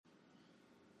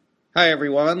Hi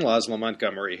everyone, Laszlo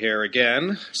Montgomery here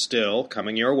again, still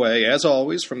coming your way, as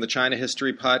always, from the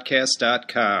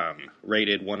ChinaHistoryPodcast.com,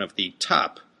 rated one of the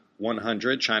top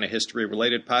 100 China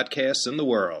history-related podcasts in the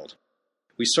world.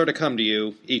 We sort of come to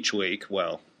you each week,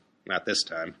 well, not this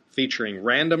time, featuring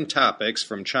random topics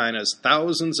from China's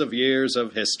thousands of years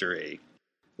of history.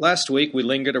 Last week we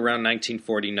lingered around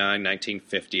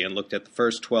 1949-1950 and looked at the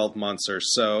first 12 months or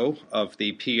so of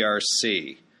the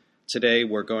PRC. Today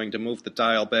we're going to move the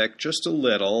dial back just a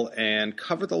little and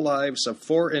cover the lives of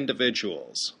four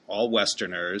individuals, all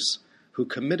Westerners, who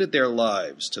committed their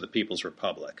lives to the People's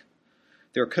Republic.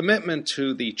 Their commitment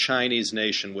to the Chinese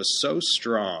nation was so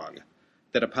strong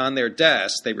that upon their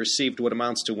deaths they received what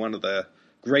amounts to one of the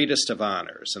greatest of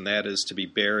honors, and that is to be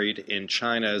buried in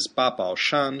China's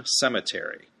Babaoshan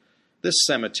Cemetery. This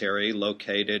cemetery,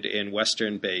 located in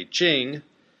western Beijing,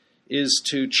 is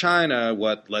to China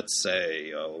what, let's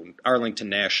say, Arlington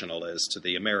National is to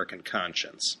the American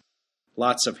conscience.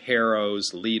 Lots of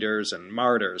heroes, leaders, and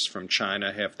martyrs from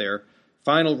China have their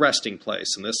final resting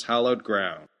place in this hallowed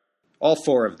ground. All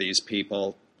four of these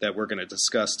people that we're going to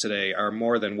discuss today are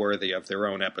more than worthy of their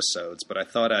own episodes, but I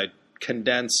thought I'd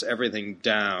condense everything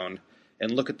down and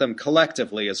look at them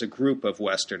collectively as a group of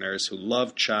Westerners who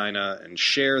love China and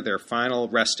share their final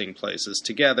resting places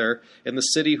together in the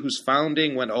city whose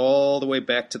founding went all the way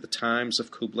back to the times of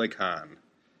Kublai Khan.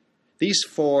 These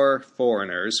four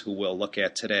foreigners who we'll look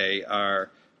at today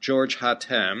are George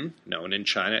Hatem, known in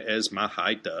China as Ma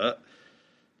Haide,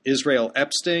 Israel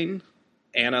Epstein,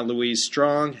 Anna Louise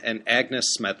Strong, and Agnes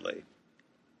Smedley.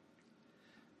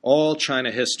 All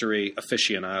China history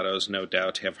aficionados, no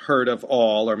doubt, have heard of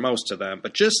all or most of them,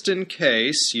 but just in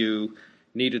case you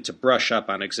needed to brush up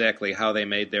on exactly how they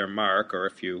made their mark, or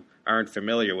if you aren't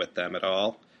familiar with them at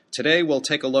all, today we'll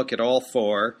take a look at all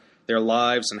four, their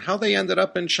lives, and how they ended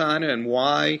up in China, and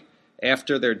why,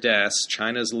 after their deaths,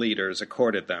 China's leaders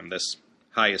accorded them this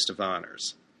highest of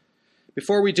honors.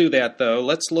 Before we do that, though,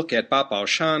 let's look at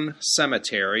Babaoshan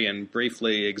Cemetery and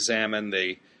briefly examine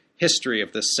the history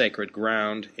of this sacred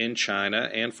ground in China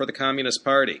and for the Communist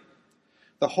Party.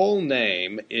 The whole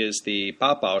name is the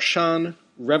Babaoshan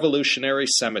Revolutionary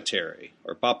Cemetery,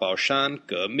 or Babaoshan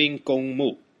Geming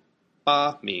Gongmu.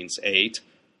 Ba means 8,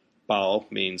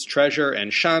 Bao means treasure,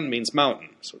 and Shan means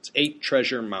mountain, so it's 8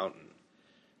 Treasure Mountain.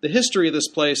 The history of this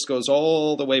place goes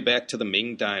all the way back to the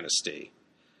Ming Dynasty.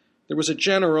 There was a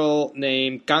general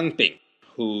named Gang Bing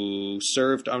who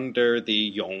served under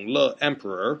the Yongle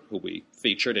Emperor, who we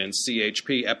featured in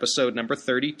CHP episode number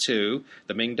 32,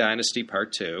 the Ming Dynasty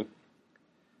Part 2.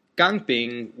 Gang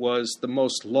Bing was the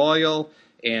most loyal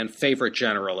and favorite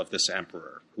general of this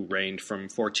emperor, who reigned from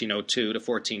 1402 to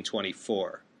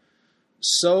 1424.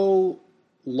 So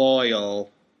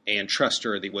loyal and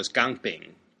trustworthy was Gang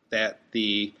Bing that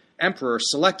the emperor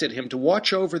selected him to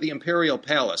watch over the imperial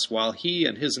palace while he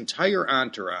and his entire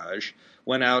entourage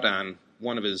went out on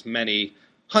one of his many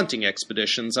hunting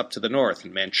expeditions up to the north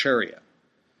in Manchuria.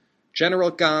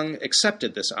 General Gang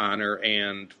accepted this honor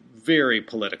and very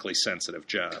politically sensitive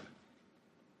job.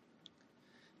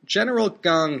 General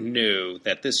Gang knew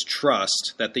that this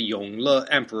trust that the Yongle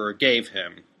Emperor gave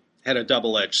him had a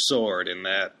double-edged sword in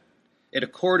that it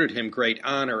accorded him great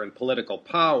honor and political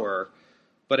power,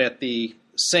 but at the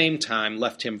same time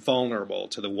left him vulnerable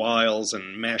to the wiles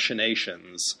and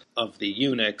machinations of the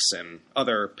eunuchs and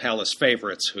other palace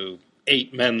favorites who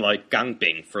ate men like Gang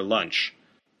Bing for lunch.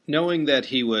 Knowing that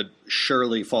he would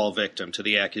surely fall victim to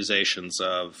the accusations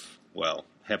of, well,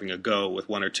 having a go with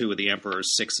one or two of the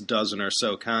emperor's 6 dozen or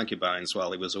so concubines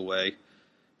while he was away,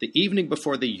 the evening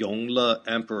before the Yongle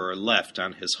Emperor left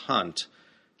on his hunt,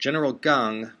 General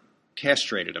Gang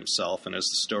castrated himself and, as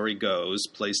the story goes,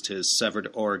 placed his severed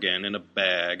organ in a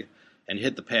bag and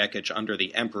hid the package under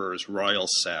the emperor's royal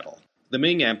saddle. The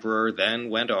Ming emperor then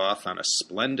went off on a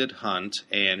splendid hunt,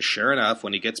 and sure enough,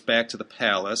 when he gets back to the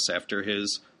palace after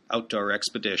his outdoor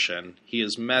expedition, he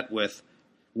is met with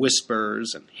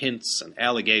whispers and hints and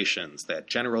allegations that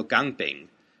General Gang Bing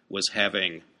was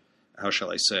having, how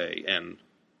shall I say, an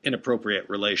inappropriate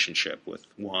relationship with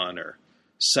one or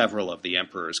several of the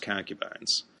emperor's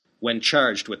concubines. When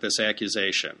charged with this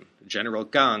accusation, General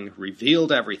Gang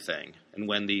revealed everything, and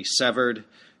when the severed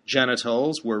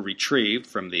genitals were retrieved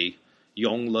from the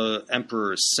Yongle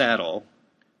Emperor's saddle,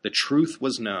 the truth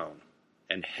was known,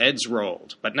 and heads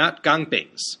rolled, but not Gang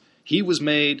Bing's. He was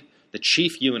made the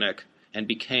chief eunuch and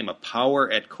became a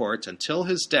power at court until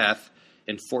his death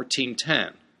in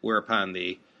 1410, whereupon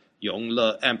the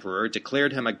Yongle Emperor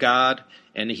declared him a god,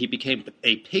 and he became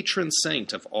a patron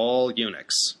saint of all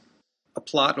eunuchs. A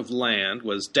plot of land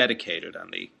was dedicated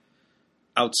on the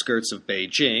outskirts of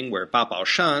Beijing, where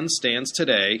Babaoshan stands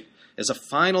today, as a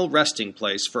final resting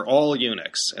place for all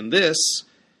eunuchs, and this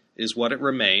is what it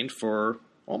remained for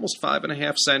almost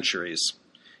 5.5 centuries.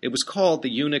 It was called the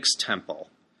Eunuch's Temple.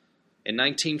 In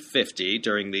 1950,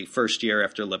 during the first year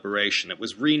after liberation, it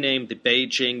was renamed the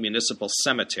Beijing Municipal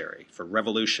Cemetery for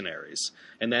revolutionaries,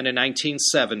 and then in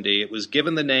 1970 it was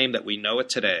given the name that we know it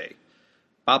today,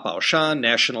 Babaoshan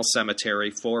National Cemetery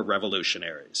for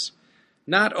Revolutionaries.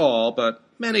 Not all, but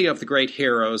many of the great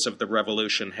heroes of the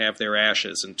revolution have their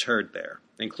ashes interred there,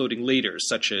 including leaders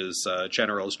such as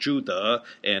Generals Zhu De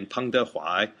and Peng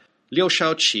Dehuai. Liu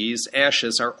Shaoqi's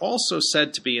ashes are also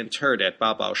said to be interred at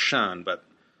Babaoshan, but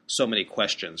so many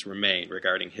questions remain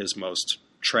regarding his most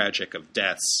tragic of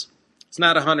deaths. It's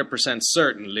not 100%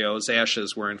 certain Liu's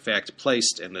ashes were in fact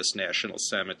placed in this national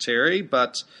cemetery,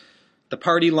 but the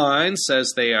party line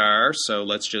says they are, so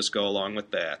let's just go along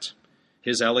with that.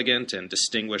 His elegant and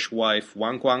distinguished wife,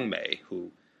 Wang Guangmei,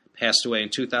 who passed away in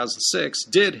 2006,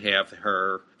 did have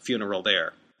her funeral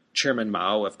there. Chairman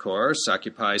Mao, of course,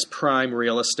 occupies prime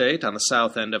real estate on the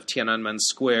south end of Tiananmen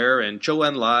Square, and Zhou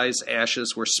Enlai's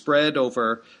ashes were spread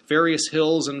over various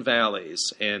hills and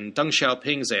valleys, and Deng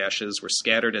Xiaoping's ashes were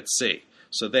scattered at sea,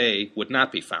 so they would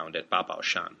not be found at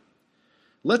Babaoshan.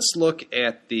 Let's look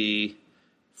at the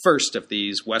first of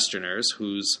these Westerners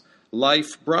whose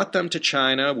life brought them to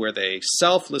China, where they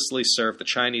selflessly served the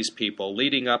Chinese people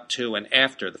leading up to and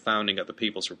after the founding of the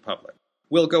People's Republic.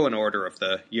 We'll go in order of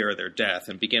the year of their death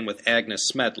and begin with Agnes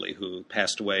Smedley, who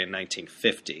passed away in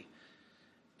 1950.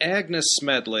 Agnes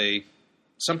Smedley,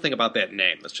 something about that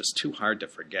name that's just too hard to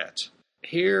forget.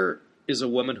 Here is a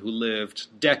woman who lived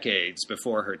decades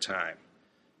before her time.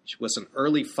 She was an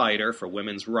early fighter for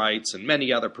women's rights and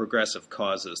many other progressive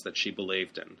causes that she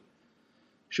believed in.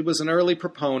 She was an early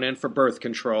proponent for birth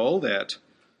control, that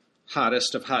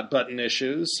hottest of hot-button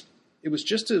issues. It was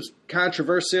just as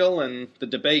controversial and the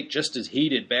debate just as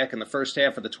heated back in the first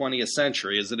half of the 20th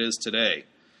century as it is today.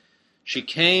 She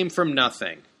came from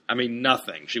nothing. I mean,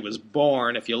 nothing. She was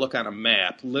born, if you look on a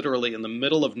map, literally in the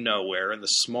middle of nowhere in the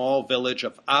small village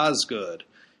of Osgood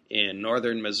in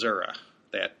northern Missouri,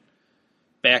 that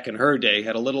back in her day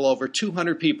had a little over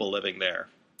 200 people living there.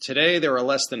 Today there are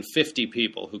less than 50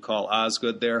 people who call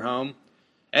Osgood their home.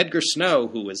 Edgar Snow,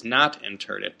 who was not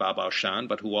interred at Babaoshan,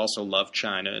 but who also loved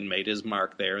China and made his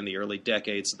mark there in the early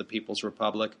decades of the People's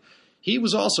Republic, he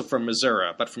was also from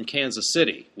Missouri, but from Kansas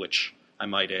City, which, I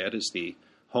might add, is the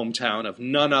hometown of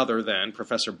none other than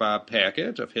Professor Bob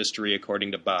Packett of History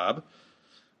According to Bob.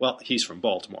 Well, he's from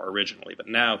Baltimore originally, but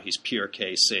now he's pure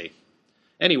KC.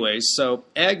 Anyways, so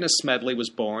Agnes Smedley was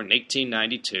born in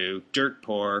 1892, dirt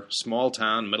poor, small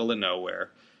town, middle of nowhere.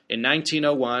 In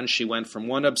 1901, she went from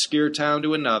one obscure town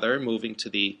to another, moving to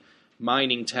the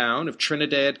mining town of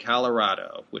Trinidad,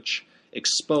 Colorado, which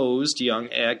exposed young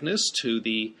Agnes to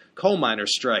the coal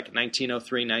miners' strike in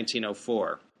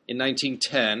 1903-1904. In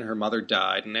 1910, her mother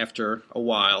died, and after a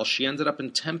while, she ended up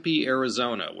in Tempe,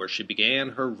 Arizona, where she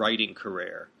began her writing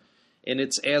career. And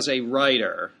it's as a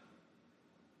writer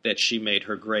that she made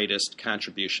her greatest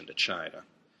contribution to China.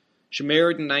 She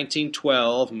married in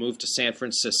 1912, moved to San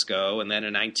Francisco, and then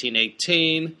in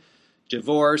 1918,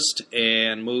 divorced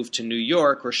and moved to New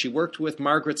York, where she worked with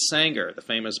Margaret Sanger, the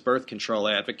famous birth control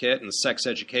advocate and sex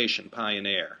education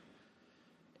pioneer.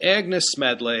 Agnes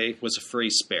Smedley was a free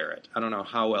spirit. I don't know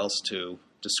how else to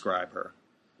describe her.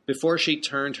 Before she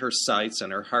turned her sights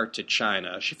and her heart to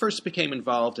China, she first became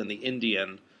involved in the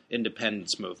Indian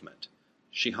independence movement.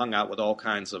 She hung out with all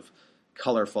kinds of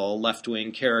colorful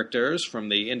left-wing characters from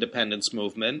the independence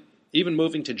movement, even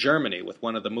moving to Germany with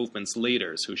one of the movement's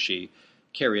leaders who she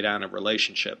carried on a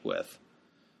relationship with.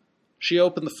 She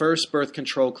opened the first birth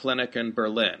control clinic in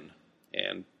Berlin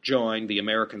and joined the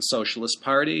American Socialist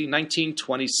Party in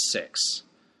 1926.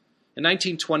 In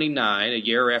 1929, a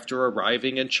year after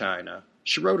arriving in China,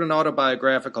 she wrote an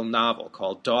autobiographical novel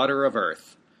called Daughter of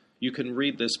Earth. You can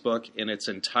read this book in its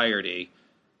entirety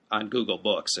on Google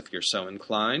Books if you're so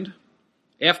inclined.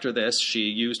 After this, she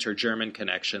used her German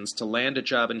connections to land a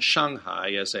job in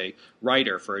Shanghai as a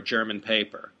writer for a German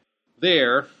paper.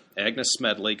 There, Agnes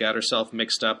Smedley got herself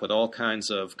mixed up with all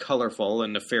kinds of colorful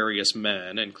and nefarious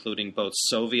men, including both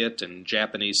Soviet and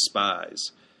Japanese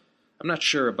spies. I'm not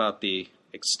sure about the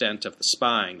extent of the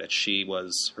spying that she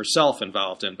was herself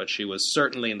involved in, but she was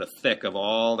certainly in the thick of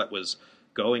all that was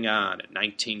going on in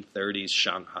 1930s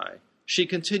Shanghai. She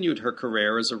continued her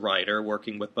career as a writer,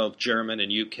 working with both German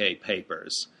and UK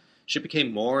papers. She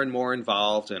became more and more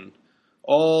involved in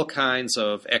all kinds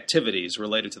of activities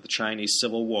related to the Chinese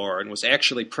Civil War and was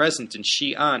actually present in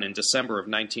Xi'an in December of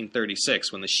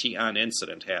 1936 when the Xi'an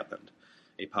incident happened.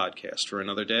 A podcast for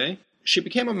another day. She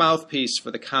became a mouthpiece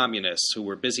for the communists who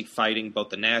were busy fighting both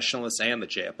the nationalists and the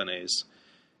Japanese.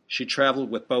 She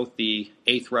traveled with both the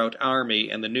 8th Route Army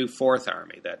and the new 4th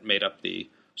Army that made up the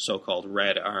so-called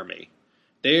Red Army.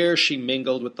 There she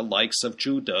mingled with the likes of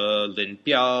Zhu De, Lin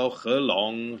Biao, He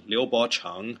Long, Liu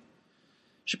Baocheng.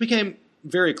 She became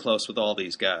very close with all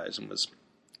these guys and was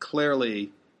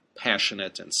clearly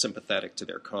passionate and sympathetic to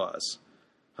their cause.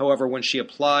 However, when she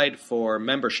applied for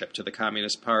membership to the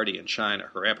Communist Party in China,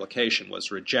 her application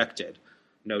was rejected,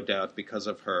 no doubt because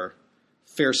of her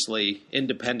fiercely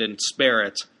independent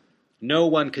spirit. No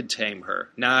one could tame her,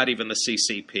 not even the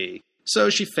CCP. So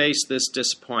she faced this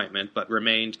disappointment, but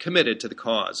remained committed to the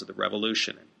cause of the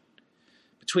revolution.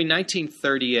 Between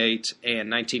 1938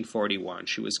 and 1941,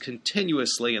 she was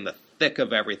continuously in the thick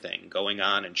of everything going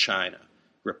on in China,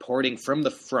 reporting from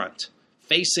the front,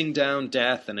 facing down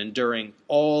death and enduring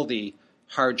all the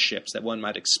hardships that one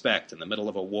might expect in the middle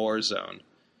of a war zone.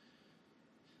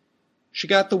 She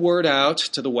got the word out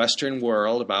to the Western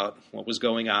world about what was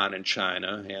going on in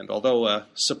China, and although a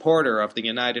supporter of the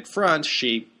United Front,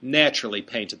 she naturally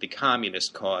painted the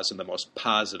communist cause in the most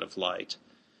positive light.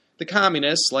 The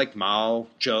communists, like Mao,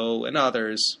 Zhou, and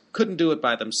others, couldn't do it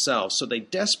by themselves, so they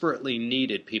desperately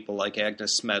needed people like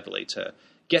Agnes Smedley to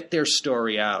get their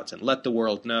story out and let the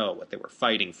world know what they were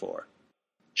fighting for.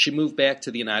 She moved back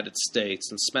to the United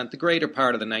States and spent the greater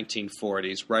part of the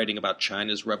 1940s writing about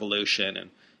China's revolution and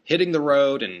hitting the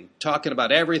road and talking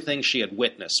about everything she had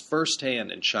witnessed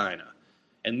firsthand in China.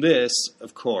 And this,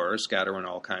 of course, got her in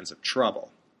all kinds of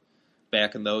trouble.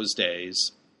 Back in those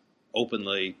days,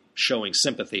 openly showing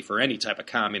sympathy for any type of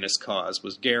communist cause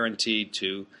was guaranteed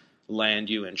to land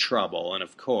you in trouble. And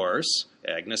of course,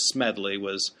 Agnes Smedley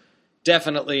was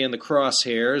definitely in the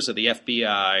crosshairs of the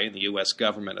FBI and the U.S.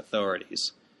 government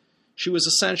authorities. She was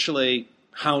essentially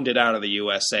hounded out of the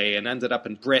USA and ended up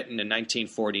in Britain in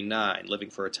 1949, living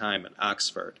for a time in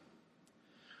Oxford.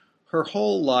 Her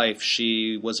whole life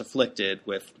she was afflicted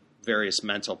with various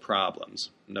mental problems,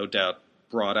 no doubt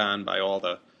brought on by all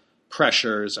the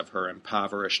pressures of her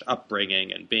impoverished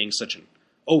upbringing and being such an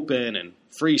open and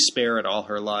free spirit all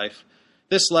her life.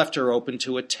 This left her open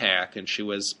to attack, and she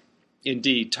was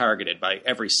indeed targeted by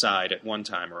every side at one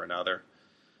time or another.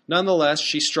 Nonetheless,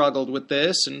 she struggled with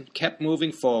this and kept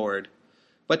moving forward.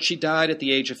 But she died at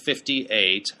the age of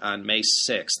 58 on May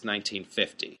 6,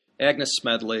 1950. Agnes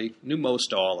Smedley knew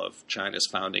most all of China's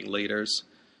founding leaders.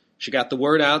 She got the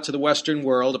word out to the Western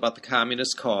world about the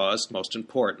communist cause, most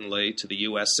importantly to the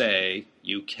USA,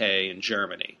 UK, and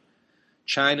Germany.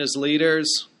 China's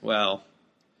leaders, well,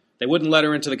 they wouldn't let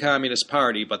her into the Communist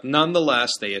Party, but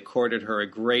nonetheless they accorded her a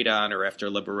great honor after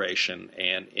liberation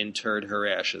and interred her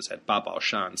ashes at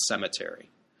Babaoshan Cemetery.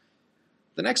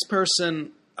 The next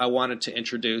person I wanted to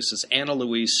introduce is Anna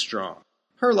Louise Strong.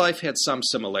 Her life had some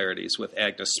similarities with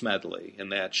Agnes Smedley in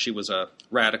that she was a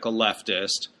radical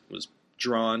leftist, was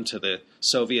drawn to the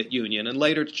Soviet Union and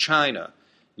later to China,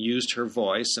 used her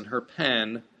voice and her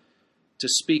pen to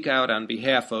speak out on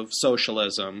behalf of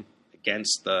socialism,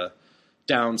 against the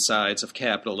downsides of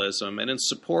capitalism, and in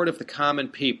support of the common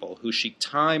people who she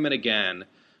time and again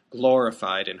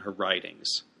glorified in her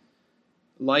writings.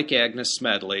 Like Agnes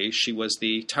Smedley, she was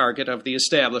the target of the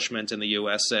establishment in the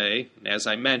USA, and as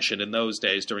I mentioned, in those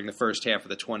days, during the first half of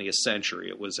the 20th century,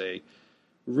 it was a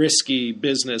risky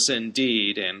business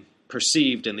indeed, and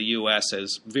perceived in the U.S.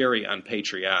 as very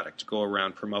unpatriotic to go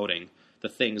around promoting the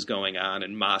things going on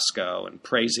in Moscow and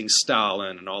praising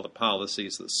Stalin and all the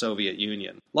policies of the Soviet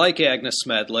Union. Like Agnes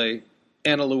Smedley,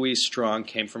 Anna Louise Strong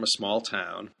came from a small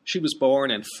town. She was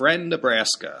born in Friend,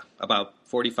 Nebraska, about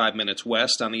 45 minutes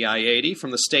west on the I-80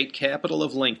 from the state capital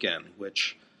of Lincoln,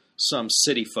 which some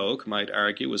city folk might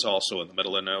argue was also in the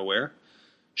middle of nowhere.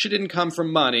 She didn't come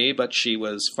from money, but she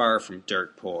was far from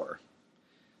dirt poor.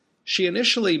 She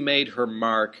initially made her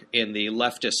mark in the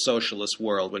leftist socialist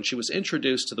world when she was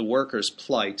introduced to the workers'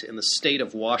 plight in the state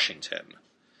of Washington.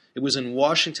 It was in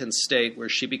Washington state where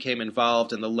she became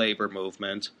involved in the labor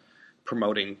movement,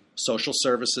 promoting social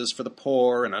services for the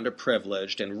poor and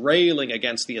underprivileged, and railing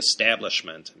against the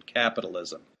establishment and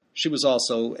capitalism. She was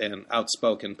also an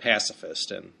outspoken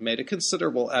pacifist and made a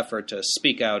considerable effort to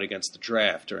speak out against the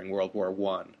draft during World War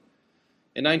I.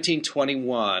 In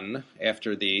 1921,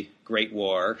 after the Great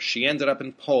War, she ended up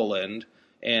in Poland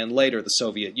and later the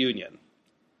Soviet Union.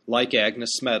 Like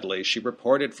Agnes Smedley, she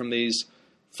reported from these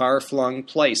far-flung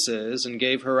places and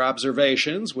gave her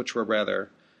observations, which were rather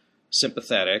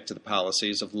sympathetic to the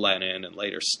policies of Lenin and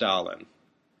later Stalin.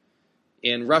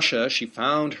 In Russia, she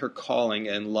found her calling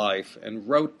in life and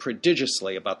wrote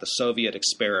prodigiously about the Soviet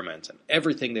experiment and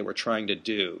everything they were trying to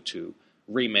do to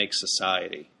remake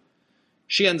society.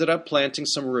 She ended up planting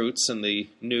some roots in the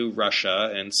new Russia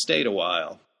and stayed a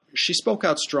while. She spoke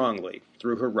out strongly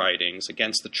through her writings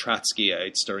against the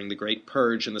Trotskyites during the Great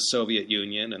Purge in the Soviet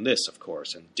Union, and this, of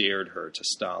course, endeared her to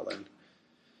Stalin.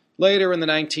 Later in the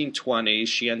 1920s,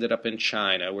 she ended up in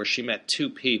China, where she met two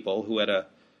people who had a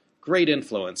great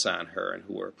influence on her and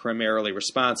who were primarily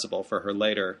responsible for her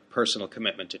later personal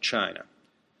commitment to China.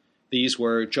 These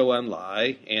were Zhou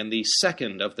Enlai and the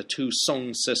second of the two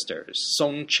Song sisters,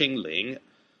 Song Qingling.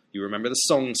 You remember the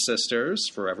Song sisters,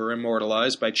 forever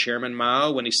immortalized by Chairman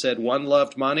Mao when he said one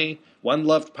loved money, one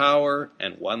loved power,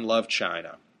 and one loved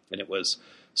China. And it was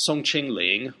Song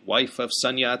Qingling, wife of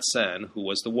Sun Yat-sen, who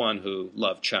was the one who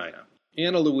loved China.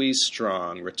 Anna Louise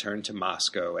Strong returned to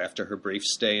Moscow after her brief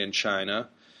stay in China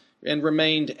and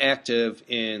remained active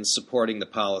in supporting the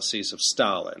policies of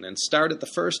Stalin and started the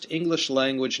first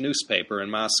English-language newspaper in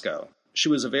Moscow. She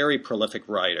was a very prolific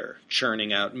writer,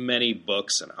 churning out many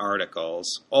books and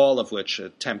articles, all of which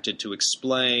attempted to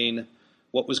explain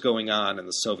what was going on in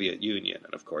the Soviet Union.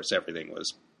 And of course, everything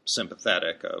was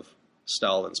sympathetic of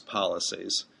Stalin's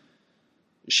policies.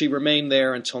 She remained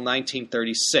there until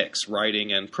 1936,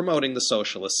 writing and promoting the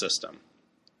socialist system.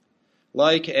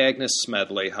 Like Agnes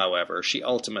Smedley, however, she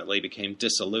ultimately became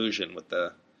disillusioned with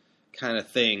the kind of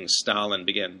things Stalin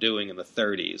began doing in the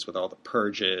 30s with all the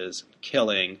purges and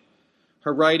killing.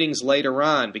 Her writings later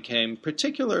on became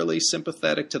particularly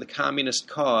sympathetic to the communist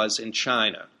cause in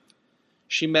China.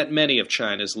 She met many of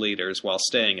China's leaders while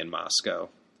staying in Moscow.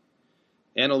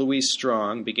 Anna Louise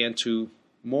Strong began to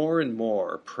more and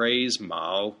more praise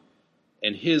Mao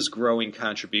and his growing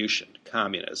contribution to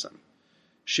communism.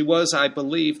 She was, I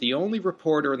believe, the only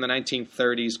reporter in the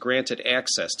 1930s granted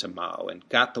access to Mao and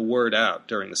got the word out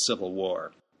during the Civil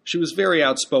War. She was very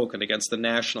outspoken against the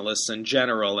nationalists in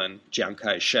general and Chiang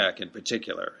Kai-shek in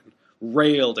particular, and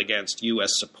railed against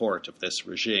U.S. support of this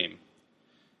regime.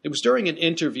 It was during an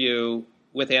interview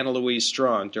with Anna Louise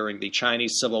Strong during the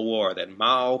Chinese Civil War that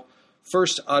Mao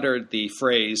first uttered the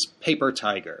phrase paper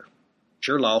tiger,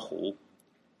 纸老虎.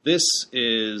 This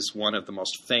is one of the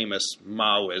most famous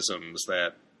Maoisms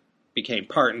that became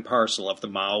part and parcel of the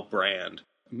Mao brand.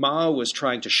 Mao was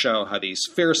trying to show how these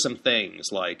fearsome things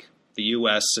like the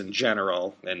U.S. in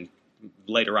general, and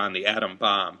later on the atom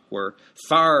bomb, were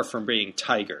far from being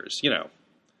tigers,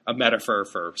 a metaphor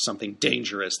for something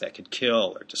dangerous that could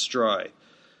kill or destroy.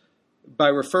 By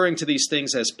referring to these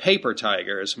things as paper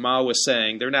tigers, Mao was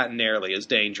saying they're not nearly as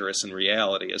dangerous in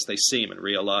reality as they seem in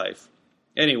real life.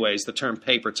 Anyways, the term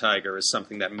paper tiger is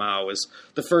something that Mao was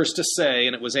the first to say,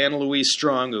 and it was Anna Louise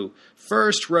Strong who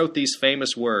first wrote these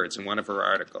famous words in one of her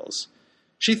articles.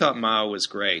 She thought Mao was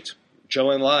great.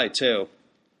 Zhou Enlai, too.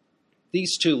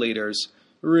 These two leaders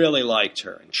really liked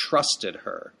her and trusted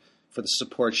her for the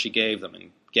support she gave them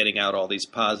in getting out all these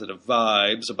positive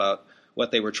vibes about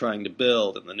what they were trying to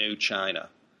build in the new China.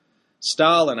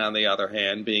 Stalin, on the other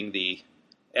hand, being the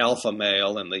alpha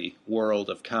male in the world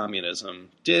of communism,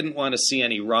 didn't want to see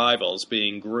any rivals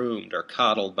being groomed or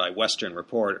coddled by Western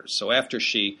reporters. So after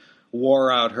she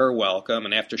wore out her welcome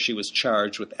and after she was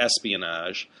charged with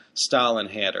espionage, Stalin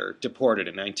had her deported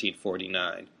in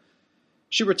 1949.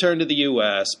 She returned to the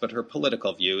U.S., but her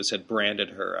political views had branded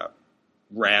her a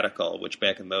radical, which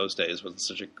back in those days wasn't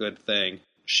such a good thing.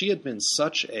 She had been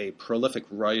such a prolific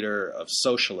writer of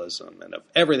socialism and of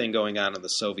everything going on in the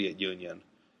Soviet Union.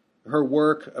 Her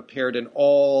work appeared in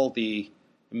all the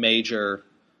major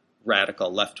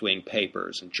radical left-wing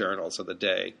papers and journals of the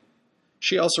day.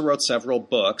 She also wrote several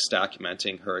books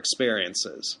documenting her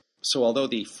experiences. So although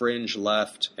the fringe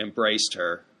left embraced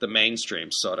her, the mainstream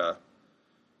sort of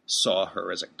saw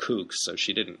her as a kook, so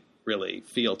she didn't really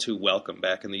feel too welcome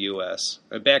back in the U.S.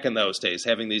 Back in those days,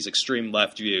 having these extreme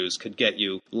left views could get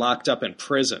you locked up in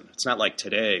prison. It's not like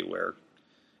today where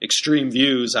extreme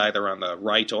views either on the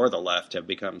right or the left have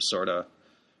become sort of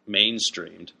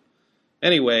mainstreamed.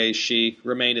 Anyway, she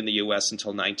remained in the U.S.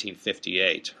 until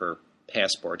 1958. Her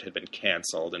passport had been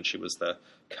canceled, and she was the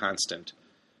constant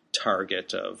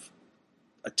target of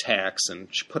attacks, and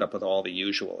she put up with all the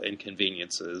usual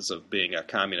inconveniences of being a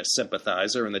communist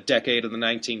sympathizer in the decade of the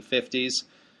 1950s.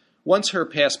 Once her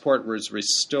passport was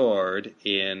restored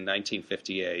in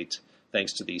 1958,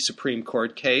 thanks to the Supreme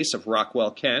Court case of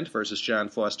Rockwell Kent versus John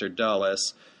Foster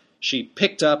Dulles, she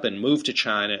picked up and moved to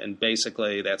China, and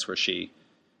basically that's where she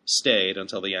stayed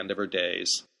until the end of her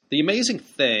days. The amazing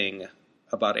thing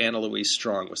about Anna Louise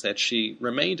Strong was that she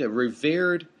remained a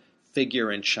revered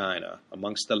figure in China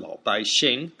amongst the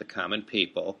Babaoshan, the common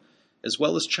people, as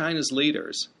well as China's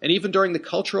leaders. And even during the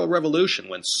Cultural Revolution,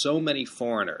 when so many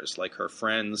foreigners, like her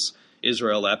friends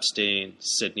Israel Epstein,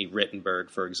 Sidney Rittenberg,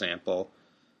 for example,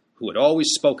 who had always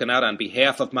spoken out on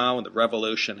behalf of Mao and the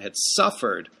revolution, had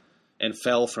suffered and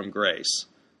fell from grace.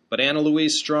 But Anna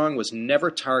Louise Strong was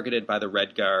never targeted by the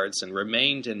Red Guards and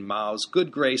remained in Mao's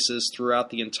good graces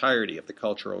throughout the entirety of the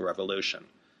Cultural Revolution.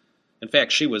 In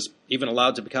fact, she was even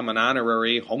allowed to become an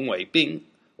honorary Hongwei Bing,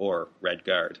 or Red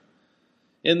Guard.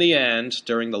 In the end,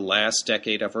 during the last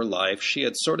decade of her life, she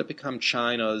had sort of become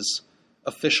China's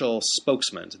official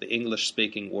spokesman to the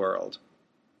English-speaking world.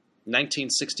 In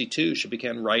 1962, she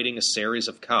began writing a series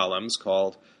of columns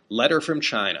called Letter from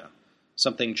China,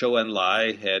 something Zhou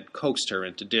Enlai had coaxed her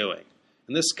into doing.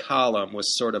 And this column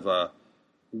was sort of a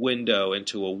window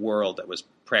into a world that was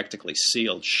practically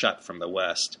sealed shut from the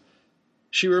West.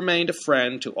 She remained a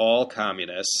friend to all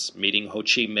communists, meeting Ho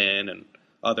Chi Minh and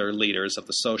other leaders of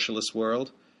the socialist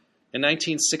world. In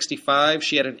 1965,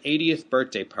 she had an 80th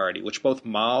birthday party, which both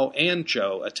Mao and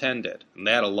Zhou attended, and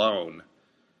that alone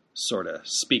sort of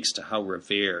speaks to how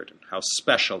revered and how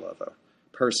special of a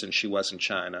person she was in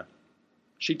China.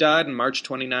 She died on March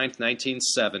 29,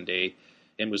 1970,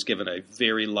 and was given a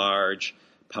very large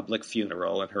public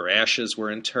funeral, and her ashes were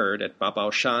interred at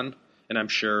Babaoshan, and I'm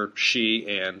sure she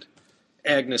and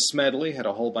Agnes Smedley had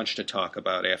a whole bunch to talk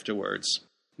about afterwards.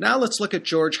 Now let's look at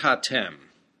George Hatem,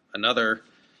 another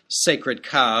sacred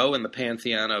cow in the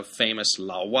pantheon of famous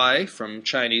Lao Wai from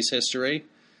Chinese history.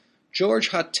 George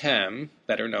Hatem,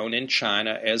 better known in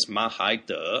China as Ma Hai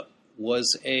De,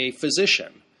 was a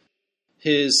physician.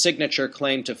 His signature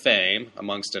claim to fame,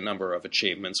 amongst a number of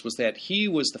achievements, was that he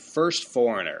was the first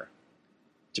foreigner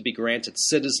to be granted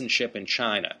citizenship in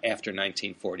China after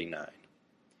 1949.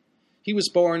 He was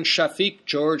born Shafiq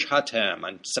George Hatem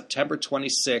on September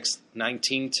 26,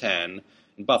 1910,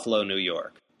 in Buffalo, New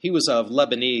York. He was of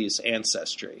Lebanese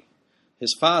ancestry.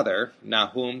 His father,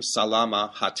 Nahum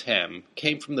Salama Hatem,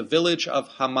 came from the village of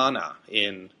Hamana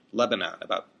in Lebanon,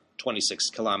 about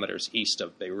 26 kilometers east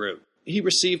of Beirut. He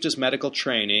received his medical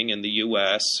training in the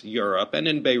U.S., Europe, and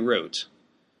in Beirut.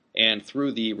 And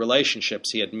through the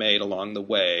relationships he had made along the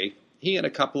way, he and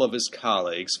a couple of his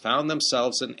colleagues found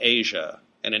themselves in Asia,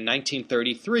 and in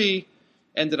 1933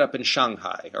 ended up in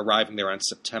Shanghai, arriving there on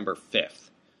September 5th.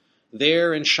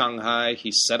 There in Shanghai,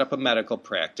 he set up a medical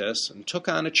practice and took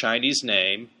on a Chinese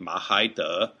name, Ma Hai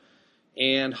De,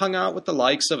 and hung out with the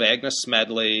likes of Agnes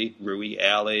Smedley, Rui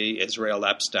Ali, Israel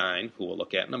Epstein, who we'll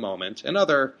look at in a moment, and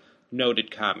other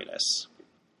noted communists.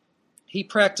 He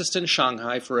practiced in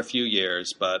Shanghai for a few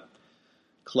years, but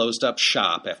closed up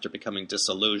shop after becoming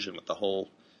disillusioned with the whole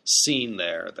scene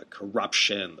there, the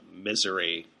corruption, the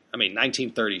misery.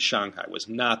 1930 Shanghai was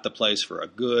not the place for a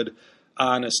good,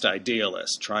 honest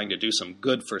idealist trying to do some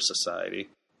good for society.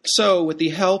 So, with the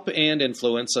help and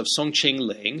influence of Song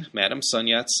Qingling, Madame Sun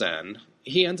Yat-sen,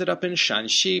 he ended up in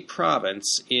Shanxi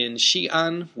province in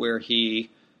Xi'an, where he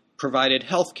provided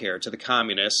health care to the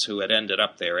communists who had ended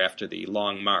up there after the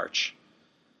Long March.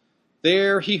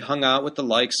 There he hung out with the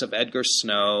likes of Edgar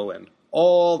Snow and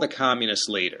all the communist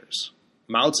leaders.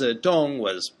 Mao Zedong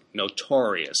was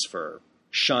notorious for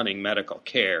shunning medical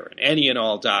care and any and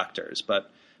all doctors, but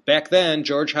back then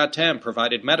George Hatem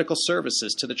provided medical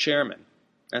services to the chairman.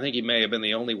 I think he may have been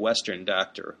the only Western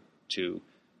doctor to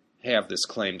have this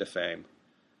claim to fame.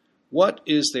 What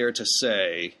is there to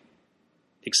say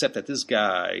except that this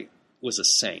guy was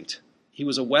a saint? He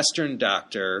was a Western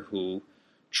doctor who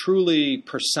truly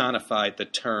personified the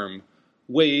term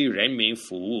Wei Renmin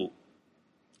Fu.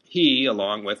 He,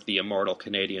 along with the immortal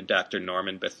Canadian Dr.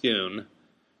 Norman Bethune,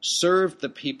 served the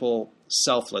people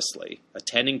selflessly,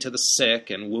 attending to the sick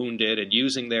and wounded and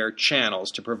using their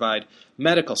channels to provide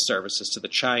medical services to the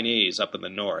Chinese up in the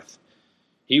north.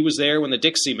 He was there when the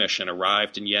Dixie Mission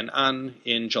arrived in Yan'an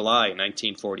in July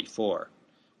 1944.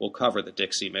 We'll cover the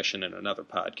Dixie Mission in another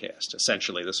podcast.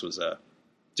 Essentially, this was a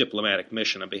diplomatic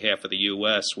mission on behalf of the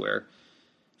U.S. where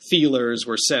feelers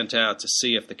were sent out to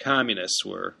see if the communists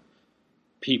were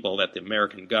people that the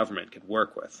American government could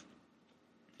work with.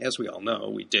 As we all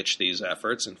know, we ditched these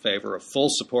efforts in favor of full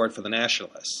support for the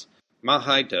nationalists. Ma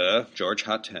Hai De, George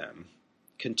Hatem,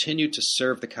 continued to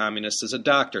serve the communists as a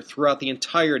doctor throughout the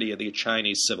entirety of the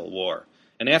Chinese Civil War.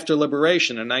 And after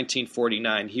liberation in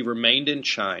 1949, he remained in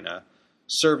China,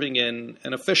 serving in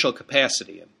an official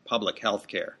capacity in public health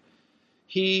care.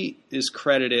 He is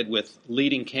credited with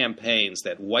leading campaigns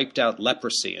that wiped out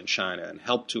leprosy in China and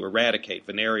helped to eradicate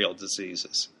venereal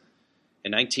diseases.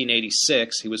 In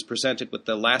 1986, he was presented with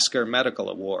the Lasker Medical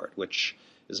Award, which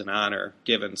is an honor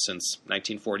given since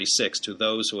 1946 to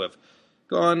those who have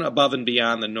gone above and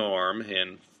beyond the norm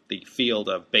in the field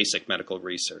of basic medical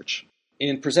research.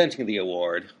 In presenting the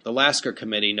award, the Lasker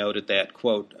Committee noted that,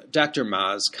 quote, Dr.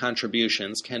 Ma's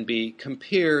contributions can be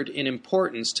compared in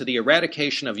importance to the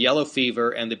eradication of yellow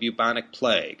fever and the bubonic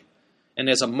plague, and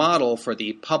as a model for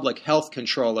the public health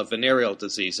control of venereal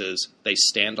diseases, they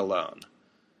stand alone.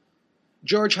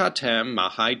 George Hatem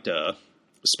Mahai De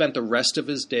spent the rest of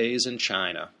his days in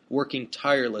China, working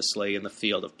tirelessly in the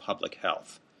field of public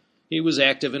health. He was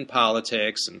active in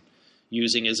politics and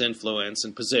using his influence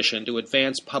and position to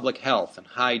advance public health and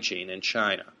hygiene in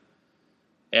China.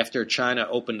 After China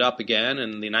opened up again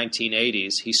in the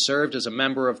 1980s, he served as a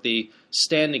member of the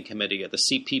Standing Committee of the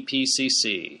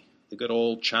CPPCC, the good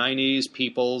old Chinese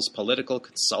People's Political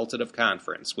Consultative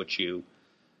Conference, which you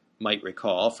might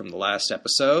recall from the last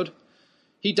episode.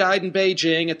 He died in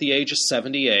Beijing at the age of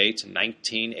 78 in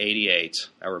 1988.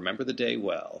 I remember the day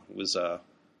well. It was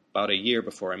about a year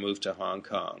before I moved to Hong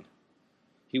Kong.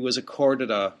 He was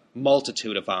accorded a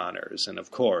multitude of honors and,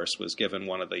 of course, was given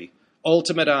one of the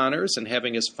ultimate honors in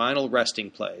having his final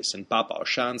resting place in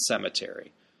Babaoshan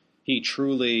Cemetery. He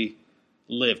truly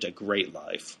lived a great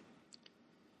life.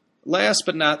 Last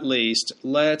but not least,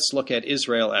 let's look at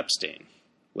Israel Epstein.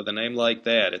 With a name like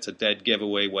that, it's a dead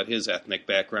giveaway what his ethnic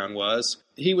background was.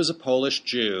 He was a Polish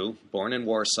Jew, born in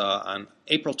Warsaw on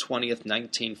April 20th,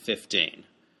 1915.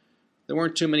 There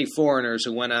weren't too many foreigners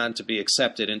who went on to be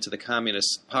accepted into the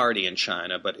Communist Party in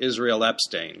China, but Israel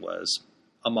Epstein was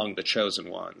among the chosen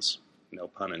ones. No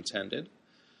pun intended.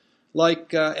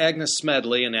 Like Agnes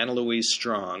Smedley and Anna Louise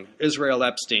Strong, Israel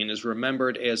Epstein is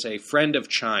remembered as a friend of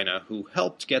China who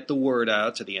helped get the word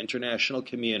out to the international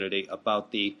community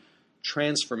about the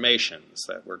transformations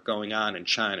that were going on in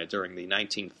China during the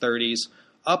 1930s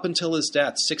up until his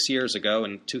death 6 years ago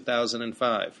in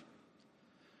 2005.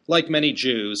 Like many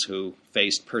Jews who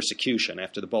faced persecution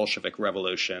after the Bolshevik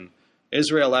Revolution,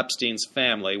 Israel Epstein's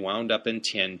family wound up in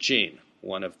Tianjin,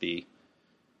 one of the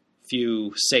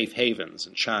few safe havens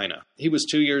in China. He was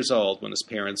 2 years old when his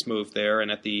parents moved there,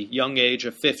 and at the young age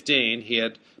of 15, he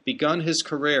had begun his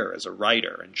career as a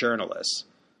writer and journalist.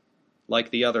 Like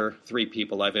the other three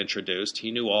people I've introduced,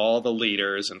 he knew all the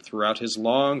leaders and throughout his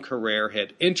long career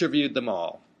had interviewed them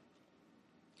all.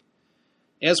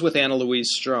 As with Anna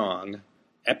Louise Strong,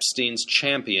 Epstein's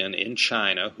champion in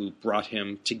China, who brought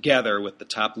him together with the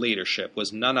top leadership,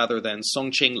 was none other than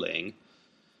Song Qingling.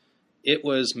 It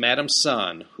was Madam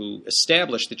Sun who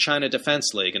established the China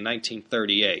Defense League in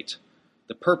 1938.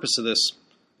 The purpose of this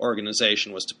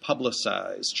organization was to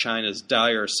publicize China's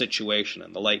dire situation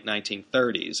in the late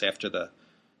 1930s after the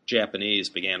Japanese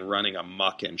began running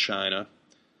amok in China.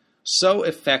 So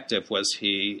effective was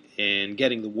he in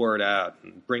getting the word out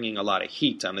and bringing a lot of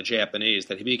heat on the Japanese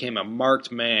that he became a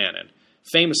marked man and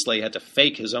famously had to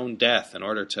fake his own death in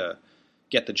order to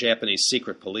get the Japanese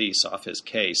secret police off his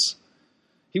case.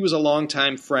 He was a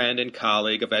longtime friend and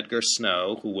colleague of Edgar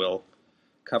Snow, who we'll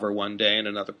cover one day in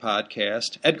another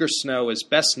podcast. Edgar Snow is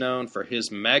best known for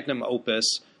his magnum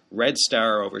opus, Red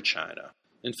Star over China.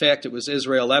 In fact, it was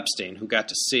Israel Epstein who got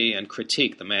to see and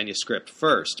critique the manuscript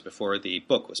first before the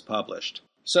book was published.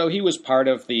 So he was part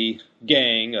of the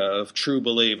gang of true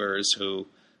believers who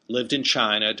lived in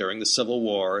China during the Civil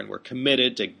War and were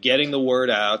committed to getting the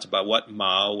word out about what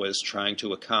Mao was trying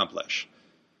to accomplish.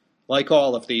 Like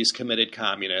all of these committed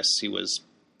communists, he was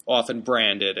often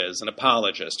branded as an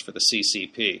apologist for the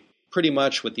CCP, pretty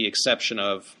much with the exception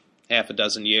of half a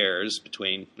dozen years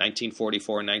between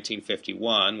 1944 and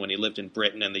 1951, when he lived in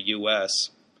Britain and the U.S.,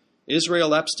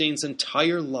 Israel Epstein's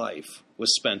entire life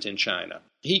was spent in China.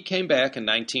 He came back in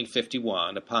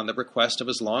 1951 upon the request of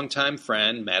his longtime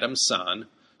friend, Madam Sun,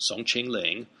 Song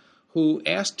Qingling, who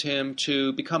asked him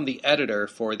to become the editor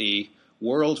for the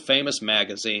world-famous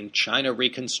magazine China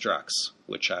Reconstructs,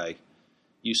 which I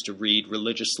used to read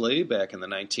religiously back in the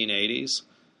 1980s.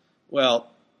 Well,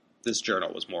 this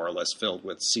journal was more or less filled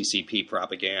with CCP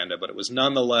propaganda, but it was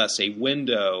nonetheless a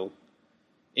window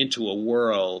into a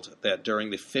world that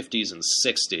during the 50s and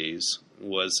 60s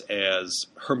was as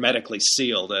hermetically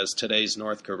sealed as today's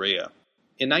North Korea.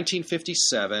 In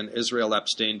 1957, Israel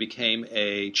Epstein became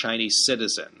a Chinese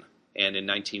citizen, and in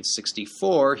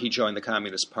 1964, he joined the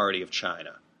Communist Party of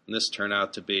China. And this turned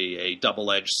out to be a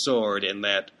double-edged sword in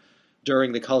that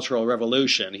during the Cultural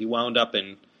Revolution, he wound up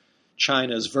in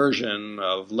China's version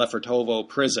of Lefortovo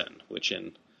prison, which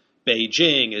in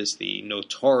Beijing is the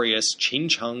notorious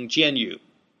Qincheng Jianyu,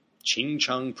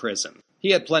 Qincheng prison.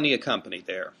 He had plenty of company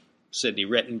there. Sidney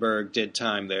Rittenberg did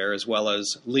time there, as well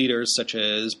as leaders such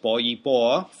as Bo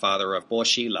Yibo, father of Bo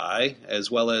Xilai, as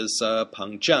well as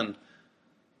Peng Zhen.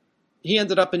 He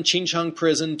ended up in Qincheng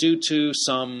prison due to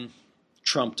some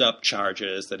trumped-up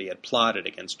charges that he had plotted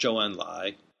against Zhou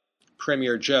Enlai.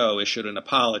 Premier Zhou issued an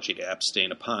apology to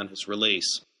Epstein upon his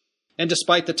release. And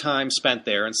despite the time spent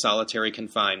there in solitary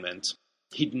confinement,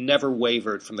 he'd never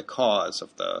wavered from the cause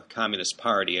of the Communist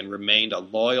Party and remained a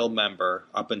loyal member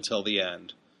up until the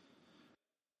end.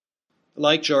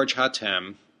 Like George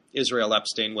Hatem, Israel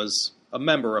Epstein was a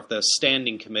member of the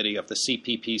Standing Committee of the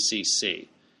CPPCC,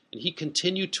 and he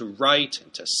continued to write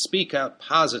and to speak out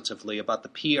positively about the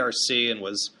PRC and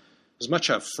was as much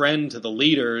a friend to the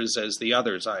leaders as the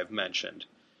others I have mentioned.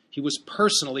 He was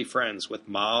personally friends with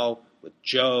Mao, with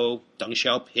Zhou, Deng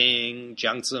Xiaoping,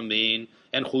 Jiang Zemin,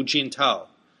 and Hu Jintao.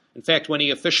 In fact, when he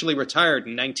officially retired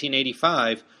in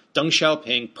 1985, Deng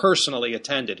Xiaoping personally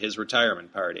attended his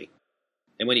retirement party.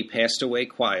 And when he passed away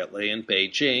quietly in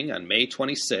Beijing on May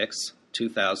 26,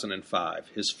 2005,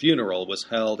 his funeral was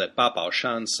held at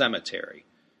Babaoshan Cemetery.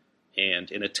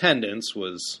 And in attendance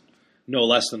was no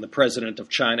less than the president of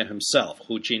China himself,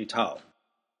 Hu Jintao.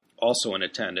 Also in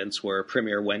attendance were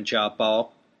Premier Wen Jiabao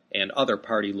and other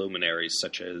party luminaries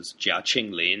such as Jia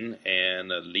Qinglin and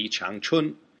Li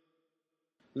Changchun.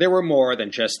 There were more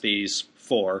than just these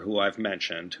four who I've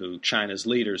mentioned, who China's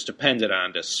leaders depended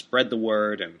on to spread the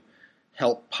word and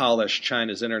help polish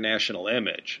China's international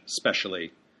image,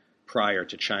 especially prior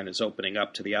to China's opening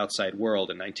up to the outside world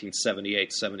in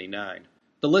 1978-79.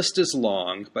 The list is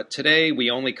long, but today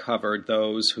we only covered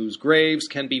those whose graves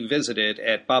can be visited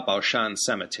at Babaoshan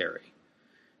Cemetery.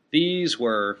 These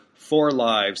were four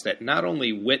lives that not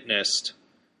only witnessed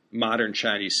modern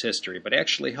Chinese history, but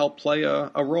actually helped play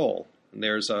a role. And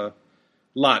there's a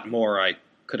lot more I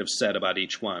could have said about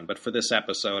each one, but for this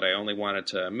episode I only wanted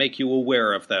to make you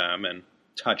aware of them and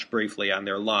touch briefly on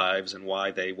their lives and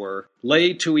why they were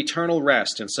laid to eternal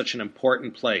rest in such an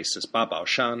important place as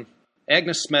Babaoshan.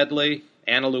 Agnes Smedley,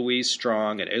 Anna Louise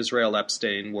Strong, and Israel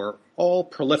Epstein were all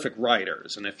prolific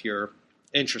writers, and if you're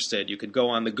interested, you could go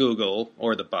on the Google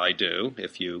or the Baidu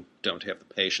if you don't have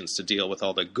the patience to deal with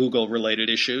all the Google-related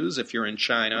issues if you're in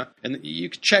China. And you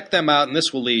can check them out, and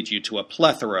this will lead you to a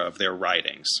plethora of their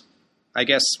writings. I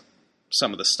guess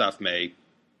some of the stuff may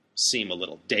seem a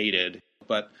little dated,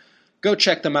 but go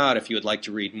check them out if you would like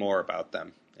to read more about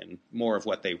them and more of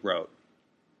what they wrote.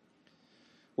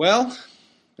 Well,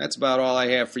 that's about all I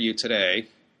have for you today.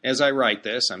 As I write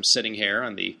this, I'm sitting here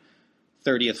on the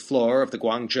 30th floor of the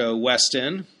Guangzhou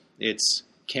Westin. It's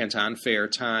Canton Fair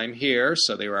time here,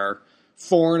 so there are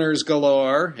foreigners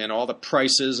galore, and all the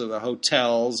prices of the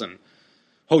hotels and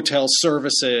hotel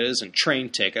services and train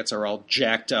tickets are all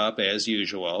jacked up as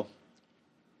usual.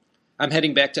 I'm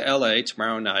heading back to LA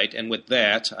tomorrow night, and with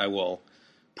that, I will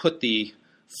put the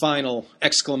final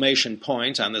exclamation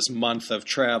point on this month of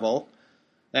travel.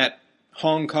 That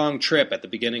Hong Kong trip at the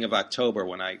beginning of October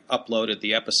when I uploaded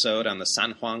the episode on the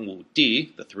San Huang Wu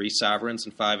Di, the 3 sovereigns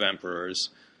and 5 emperors,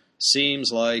 seems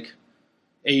like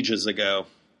ages ago.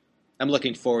 I'm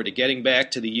looking forward to getting back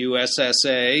to the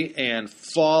USSA and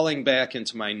falling back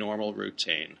into my normal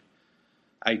routine.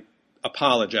 I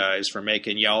apologize for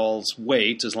making y'all's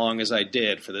wait as long as I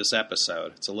did for this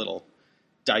episode. It's a little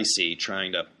dicey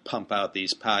trying to pump out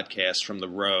these podcasts from the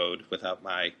road without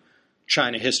my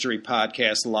China History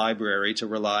Podcast library to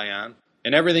rely on.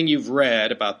 And everything you've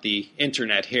read about the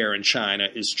internet here in China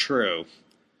is true.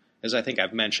 As I think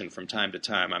I've mentioned from time to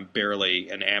time, I'm barely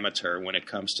an amateur when it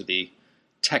comes to the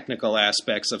technical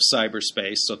aspects of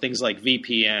cyberspace, so things like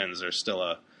VPNs are still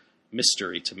a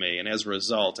mystery to me, and as a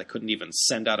result, I couldn't even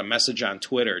send out a message on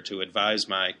Twitter to advise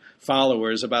my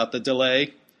followers about the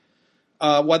delay.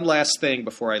 One last thing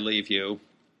before I leave you.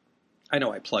 I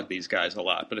know I plug these guys a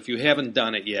lot, but if you haven't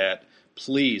done it yet,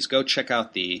 please go check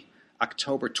out the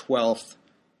October 12th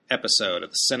episode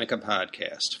of the Seneca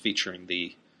podcast featuring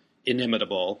the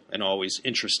inimitable and always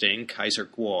interesting Kaiser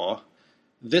Kuo.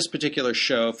 This particular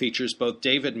show features both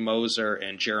David Moser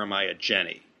and Jeremiah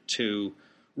Jenny, 2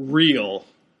 real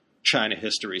China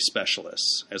history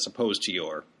specialists, as opposed to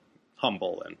your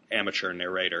humble and amateur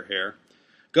narrator here.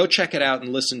 Go check it out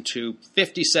and listen to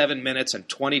 57 minutes and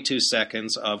 22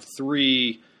 seconds of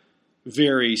 3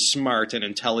 very smart and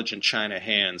intelligent China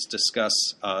hands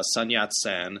discuss Sun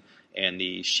Yat-sen and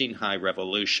the Xinhai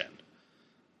Revolution.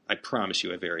 I promise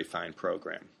you a very fine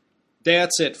program.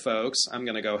 That's it, folks. I'm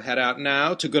going to go head out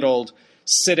now to good old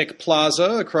Civic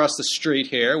Plaza across the street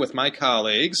here with my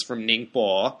colleagues from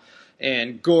Ningbo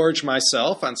and gorge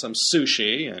myself on some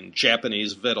sushi and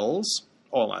Japanese victuals,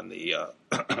 all on the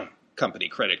company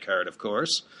credit card, of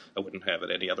course. I wouldn't have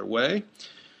it any other way.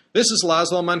 This is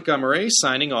Laszlo Montgomery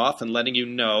signing off and letting you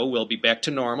know we'll be back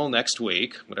to normal next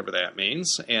week, whatever that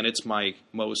means, and it's my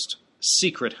most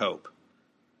secret hope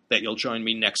that you'll join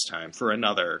me next time for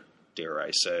another, dare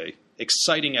I say,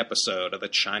 exciting episode of the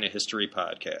China History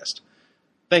Podcast.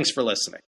 Thanks for listening.